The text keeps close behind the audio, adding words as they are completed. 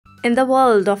In the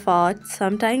world of art,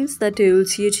 sometimes the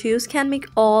tools you choose can make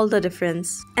all the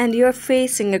difference. And you're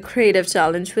facing a creative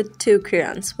challenge with two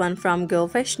crayons, one from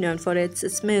Goldfish, known for its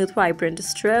smooth, vibrant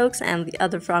strokes, and the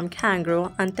other from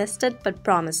Kangaroo, untested but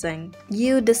promising.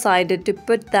 You decided to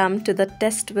put them to the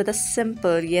test with a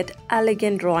simple yet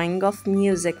elegant drawing of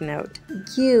music note.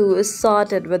 You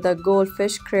started with a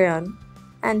Goldfish crayon,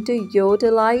 and to your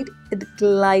delight, it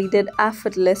glided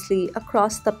effortlessly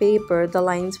across the paper. The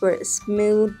lines were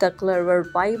smooth, the colors were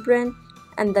vibrant,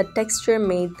 and the texture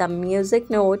made the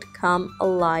music note come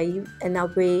alive in a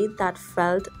way that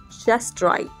felt just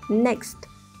right. Next,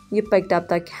 you picked up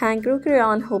the kangaroo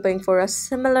crayon, hoping for a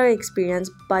similar experience,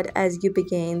 but as you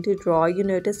began to draw, you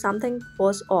noticed something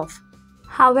was off.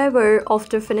 However,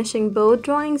 after finishing both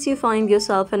drawings, you find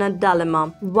yourself in a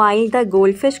dilemma. While the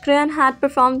goldfish crayon had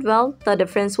performed well, the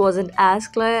difference wasn't as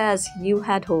clear as you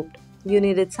had hoped. You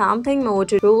needed something more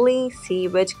to truly see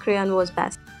which crayon was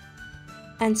best.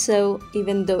 And so,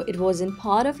 even though it wasn't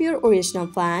part of your original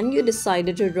plan, you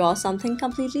decided to draw something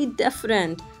completely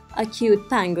different, a cute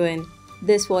penguin.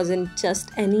 This wasn't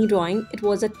just any drawing, it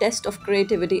was a test of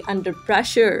creativity under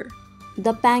pressure.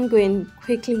 The penguin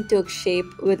quickly took shape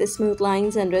with smooth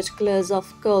lines and rich colors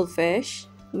of goldfish.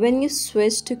 When you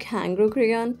switched to kangaroo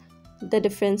crayon, the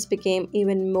difference became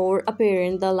even more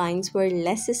apparent. The lines were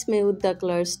less smooth, the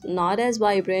colors not as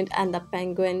vibrant, and the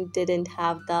penguin didn't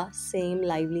have the same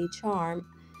lively charm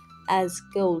as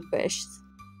goldfish.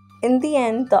 In the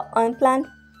end, the unplanned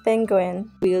penguin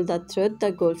revealed the truth.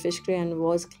 The goldfish crayon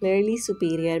was clearly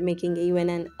superior, making even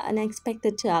an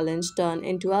unexpected challenge turn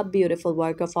into a beautiful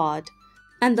work of art.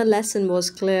 And the lesson was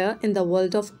clear: in the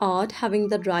world of art, having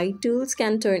the right tools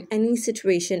can turn any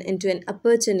situation into an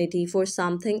opportunity for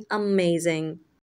something amazing.